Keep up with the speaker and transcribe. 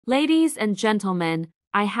Ladies and gentlemen,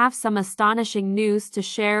 I have some astonishing news to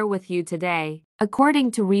share with you today. According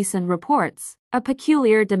to recent reports, a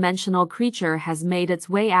peculiar dimensional creature has made its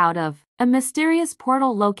way out of a mysterious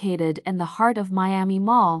portal located in the heart of Miami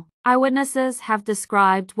Mall. Eyewitnesses have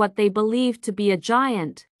described what they believe to be a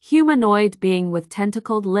giant, humanoid being with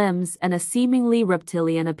tentacled limbs and a seemingly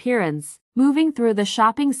reptilian appearance, moving through the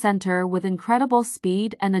shopping center with incredible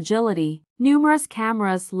speed and agility. Numerous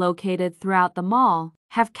cameras located throughout the mall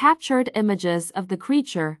have captured images of the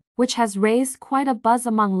creature, which has raised quite a buzz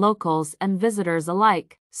among locals and visitors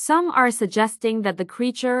alike. Some are suggesting that the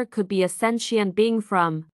creature could be a sentient being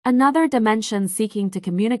from another dimension seeking to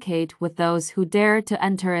communicate with those who dare to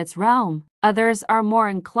enter its realm. Others are more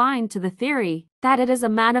inclined to the theory that it is a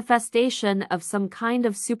manifestation of some kind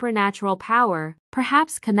of supernatural power,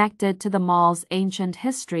 perhaps connected to the mall's ancient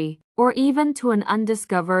history, or even to an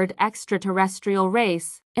undiscovered extraterrestrial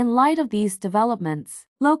race. In light of these developments,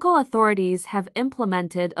 local authorities have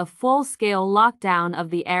implemented a full-scale lockdown of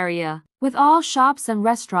the area, with all shops and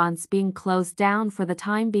restaurants being closed down for the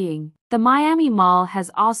time being. The Miami Mall has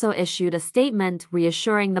also issued a statement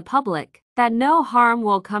reassuring the public that no harm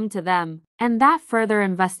will come to them, and that further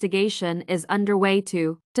investigation is underway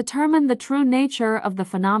to determine the true nature of the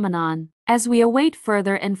phenomenon. As we await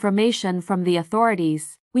further information from the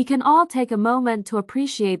authorities, we can all take a moment to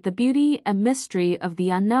appreciate the beauty and mystery of the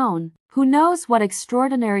unknown. Who knows what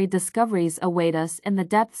extraordinary discoveries await us in the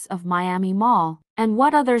depths of Miami Mall, and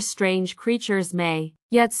what other strange creatures may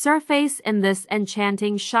yet surface in this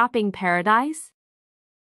enchanting shopping paradise?